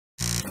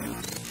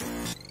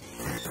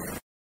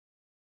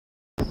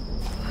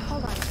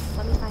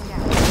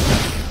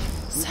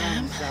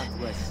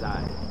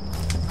side.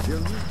 You'll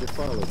need to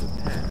follow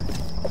the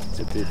path. It's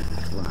a bit of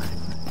a climb.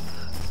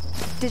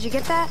 Did you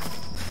get that?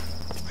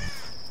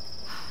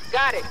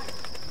 Got it.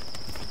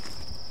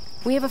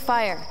 We have a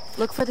fire.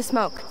 Look for the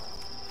smoke.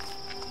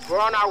 We're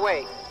on our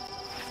way.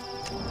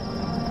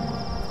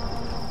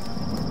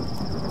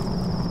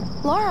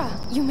 Laura,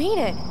 you made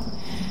it.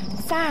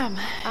 Sam,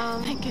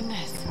 thank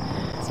goodness.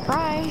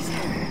 Surprise.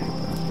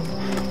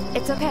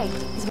 It's okay.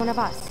 He's one of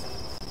us.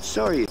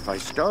 Sorry if I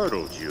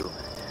startled you.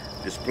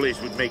 This place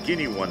would make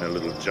anyone a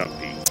little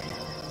jumpy.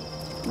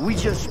 We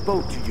just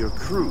spoke to your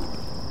crew.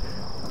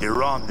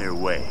 They're on their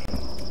way.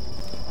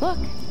 Look,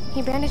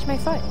 he bandaged my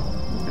foot.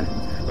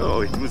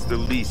 Oh, it was the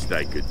least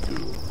I could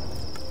do.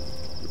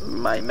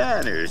 My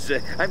manners.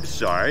 I'm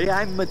sorry,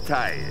 I'm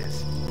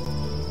Matthias.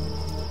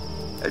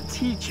 A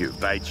teacher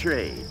by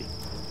trade.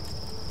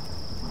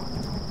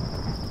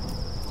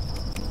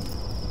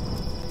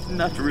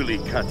 Not really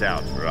cut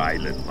out for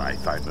island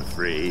life, I'm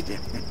afraid.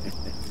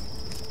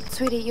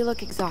 Sweetie, you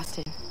look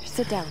exhausted.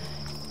 Sit down.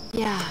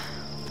 Yeah.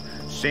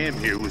 Sam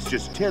here was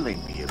just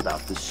telling me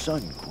about the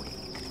Sun Queen.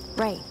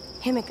 Right.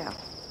 Himiko.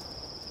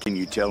 Can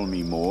you tell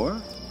me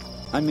more?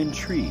 I'm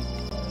intrigued.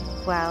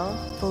 Well,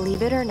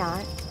 believe it or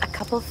not, a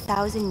couple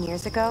thousand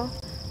years ago,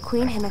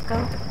 Queen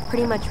Himiko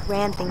pretty much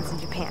ran things in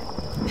Japan.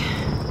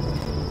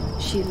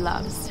 She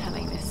loves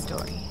telling this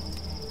story.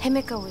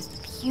 Himiko was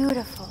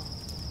beautiful,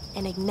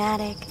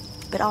 enigmatic,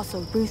 but also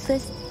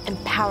ruthless and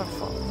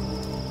powerful.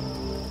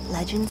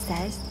 Legend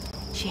says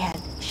she had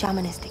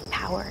shamanistic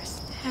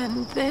powers.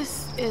 And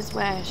this is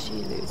where she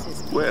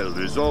loses me. Well,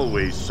 there's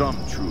always some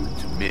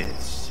truth to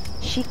myths.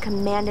 She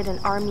commanded an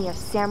army of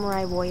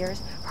samurai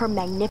warriors, her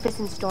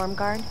magnificent storm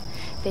guard.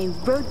 They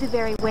rode the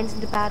very winds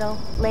into battle,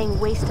 laying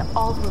waste to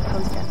all who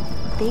opposed them.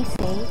 They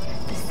say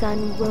the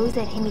sun rose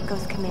at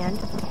Himiko's command,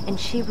 and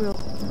she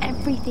ruled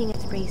everything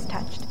its rays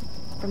touched,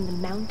 from the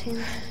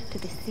mountains to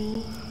the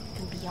sea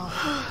and beyond.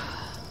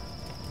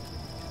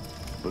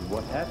 But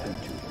what happened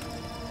to her?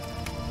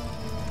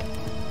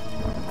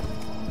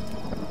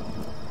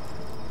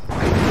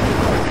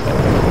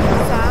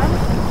 Sam?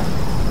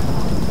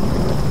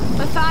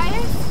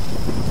 Matthias?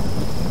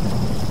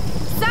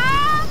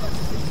 Sam!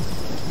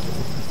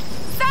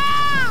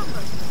 Sam!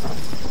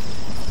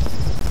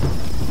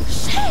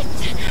 Shit!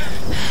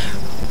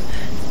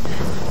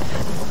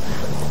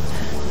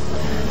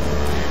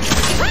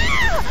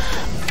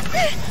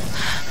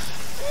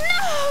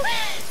 No!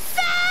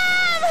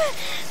 Sam!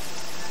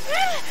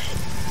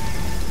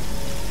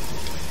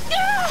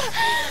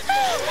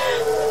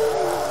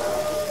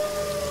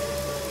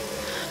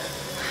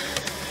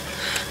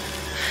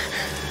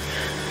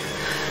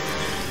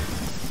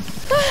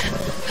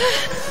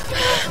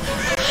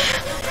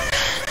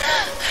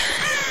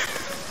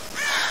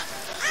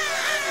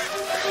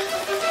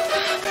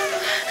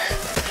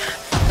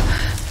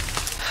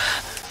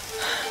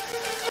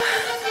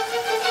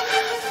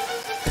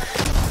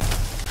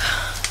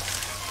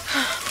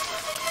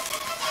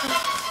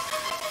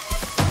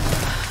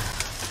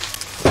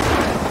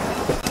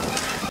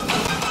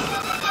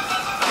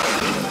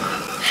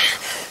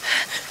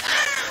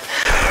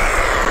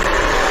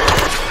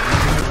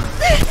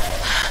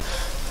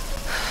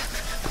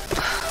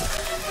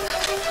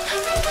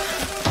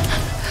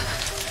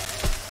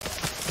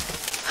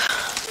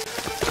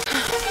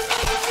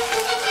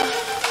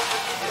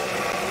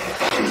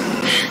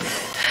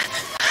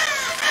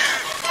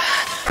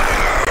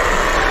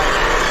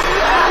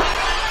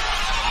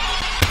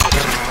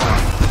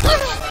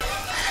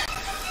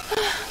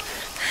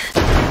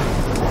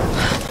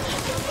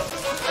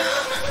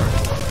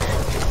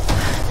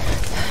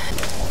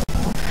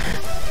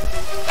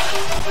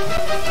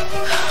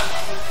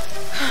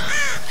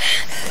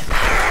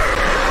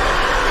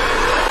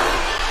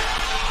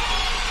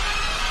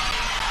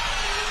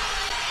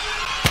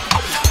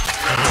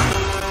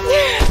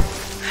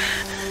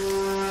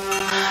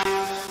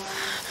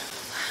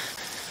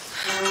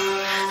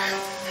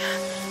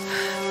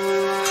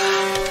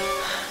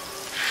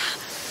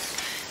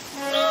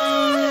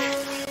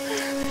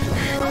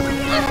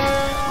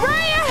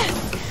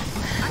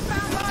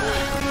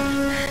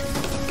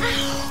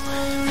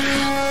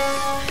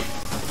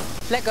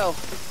 Let go.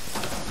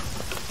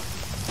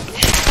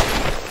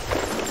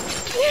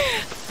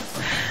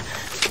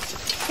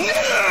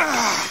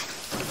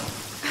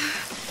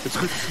 It's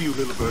good to see you,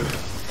 little bird.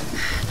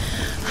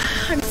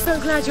 I'm so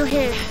glad you're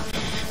here.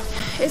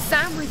 Is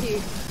Sam with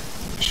you?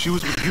 She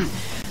was with you.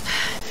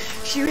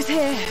 She was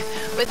here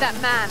with that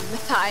man,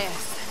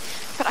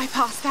 Matthias. But I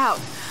passed out.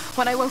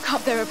 When I woke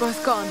up, they were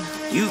both gone.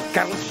 You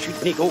girls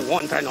should me go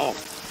wandering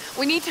off.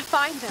 We need to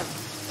find them.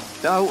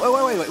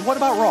 Oh, wait. What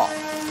about Raw?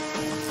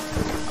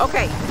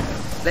 Okay,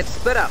 let's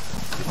split up.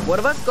 One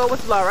of us go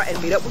with Laura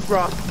and meet up with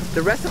Ross.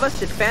 The rest of us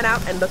should fan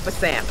out and look for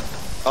Sam.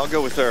 I'll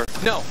go with her.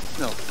 No.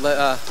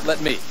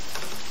 Let me.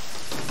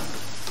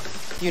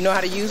 You know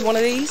how to use one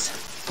of these?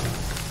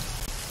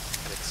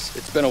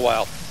 It's been a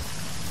while.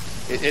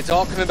 It's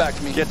all coming back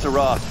to me. Get to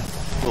Roth.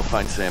 We'll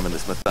find Sam and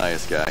this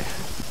Matthias guy.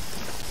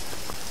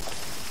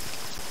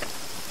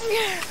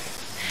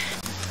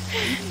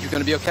 You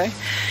gonna be okay?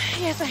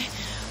 Yes, I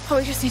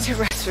probably just need to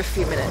rest for a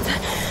few minutes.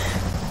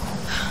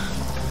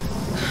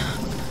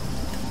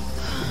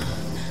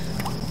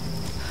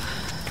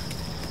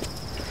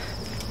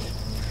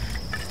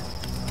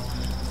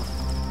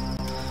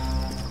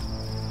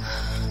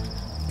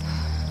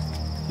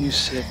 You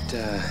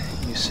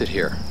sit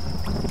here.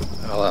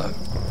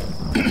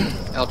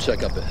 I'll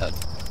check up ahead.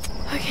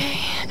 Okay.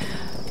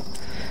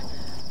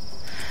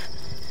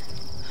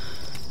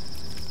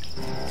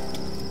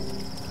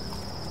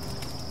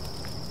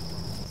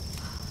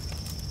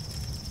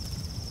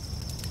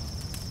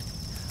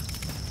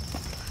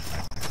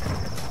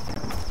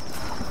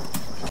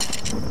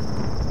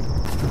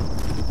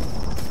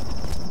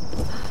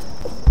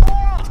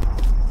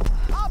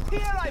 Up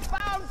here, I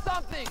found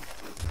something!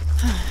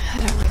 I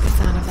don't like the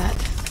sound of that.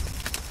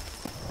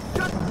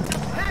 Just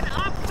head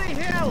up the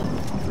hill!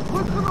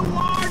 Look for the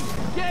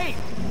large gate!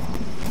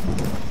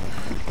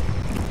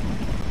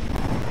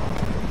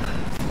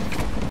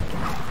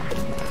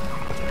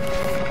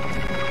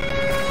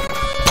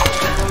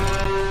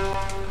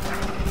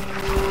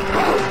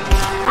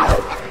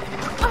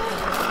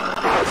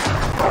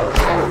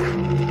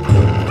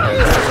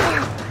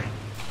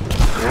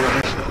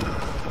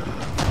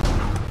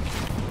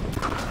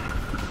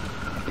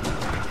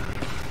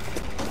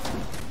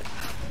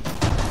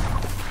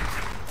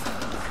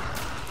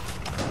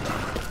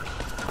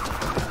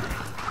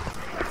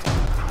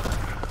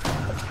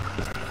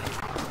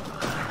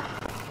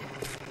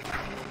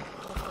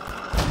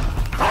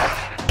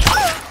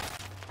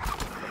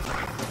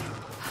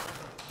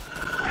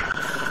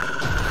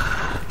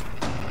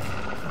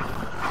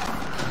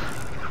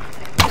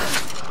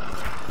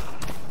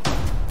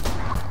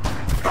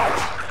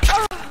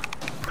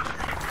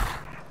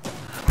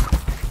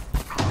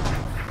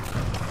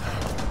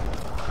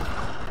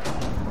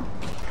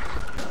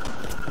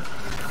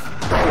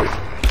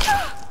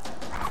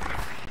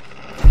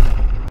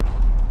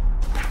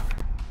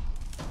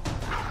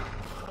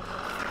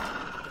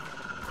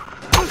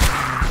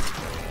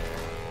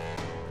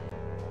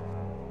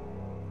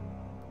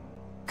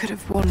 Could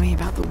have warned me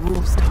about the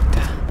wolves,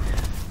 Doctor.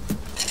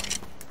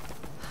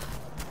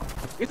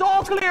 It's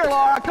all clear,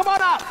 Laura! Come on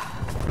up!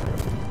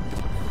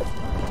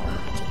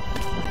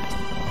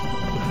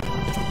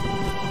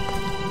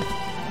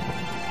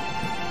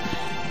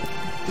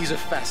 These are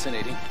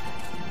fascinating.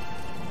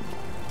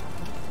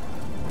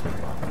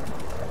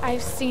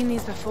 I've seen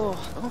these before.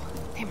 Oh?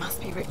 They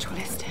must be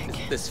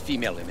ritualistic. This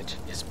female image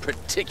is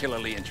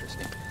particularly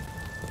interesting.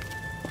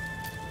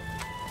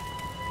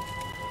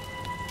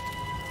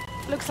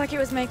 Looks like it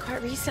was made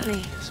quite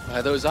recently.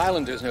 By those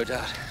islanders, no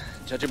doubt.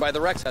 Judging by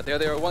the wrecks out there,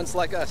 they were once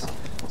like us.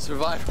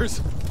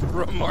 Survivors.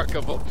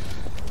 Remarkable.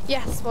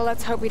 Yes, well,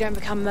 let's hope we don't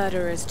become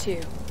murderers,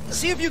 too.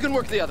 See if you can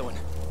work the other one.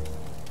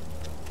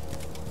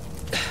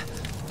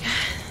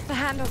 The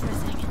handle's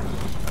missing.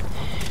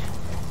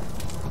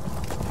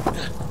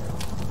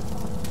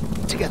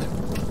 Together.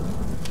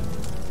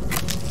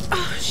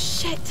 Oh,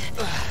 shit.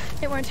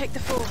 It won't take the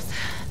force.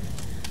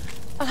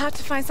 I'll have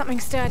to find something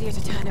sturdier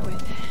to turn it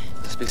with.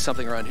 Must be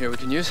something around here we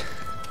can use.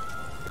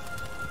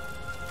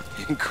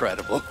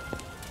 Incredible.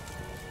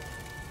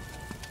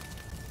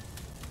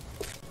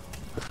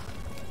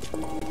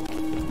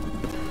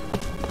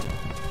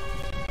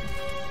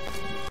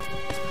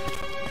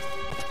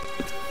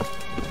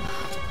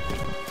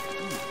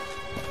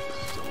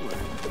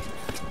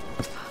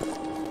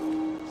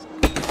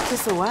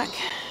 This'll work.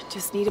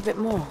 Just need a bit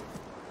more.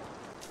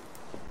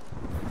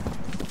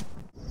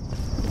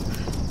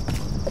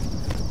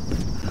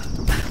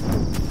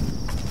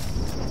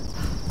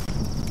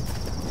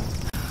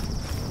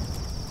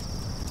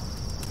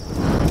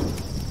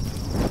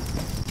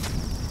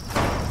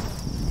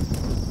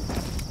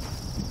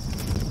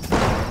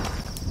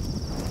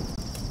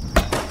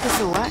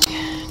 This'll work.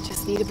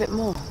 Just need a bit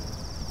more.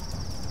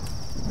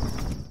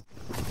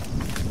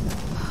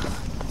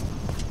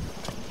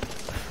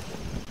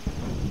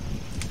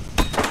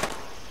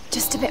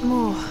 Just a bit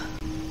more.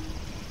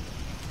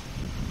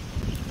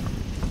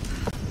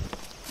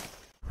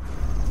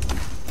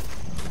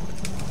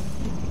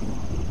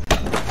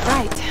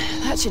 Right,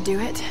 that should do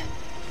it.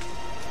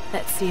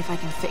 Let's see if I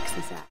can fix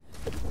this up.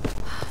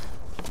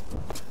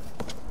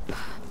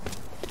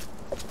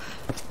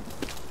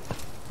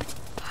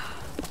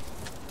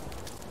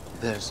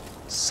 There's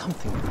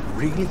something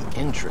really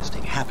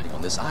interesting happening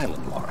on this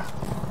island, Laura.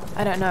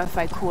 I don't know if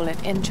I'd call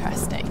it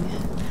interesting.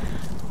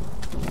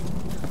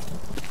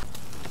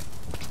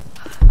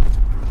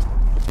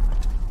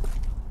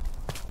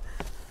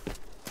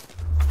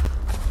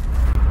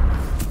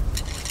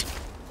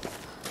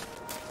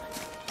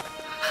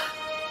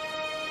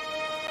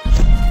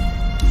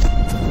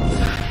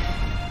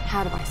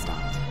 How do I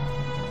start?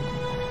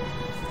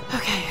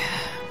 Okay.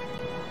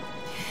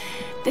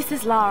 This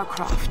is Lara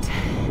Croft,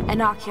 an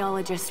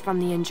archaeologist from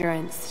the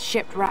Endurance,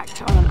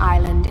 shipwrecked on an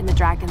island in the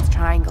Dragon's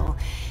Triangle,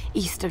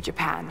 east of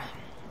Japan.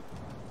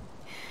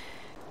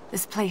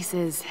 This place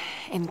is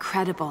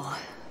incredible.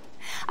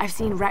 I've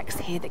seen wrecks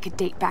here that could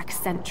date back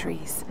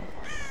centuries.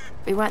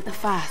 We weren't the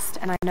first,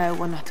 and I know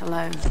we're not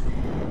alone.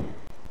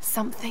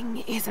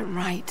 Something isn't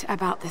right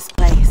about this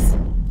place.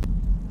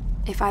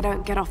 If I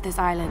don't get off this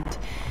island,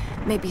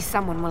 maybe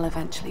someone will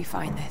eventually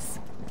find this.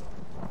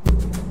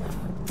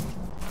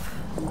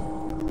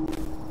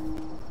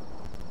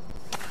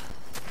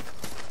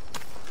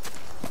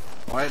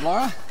 All right,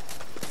 Lara.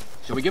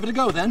 Shall we give it a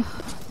go, then?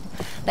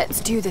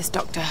 Let's do this,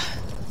 Doctor.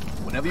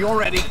 Whenever you're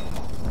ready.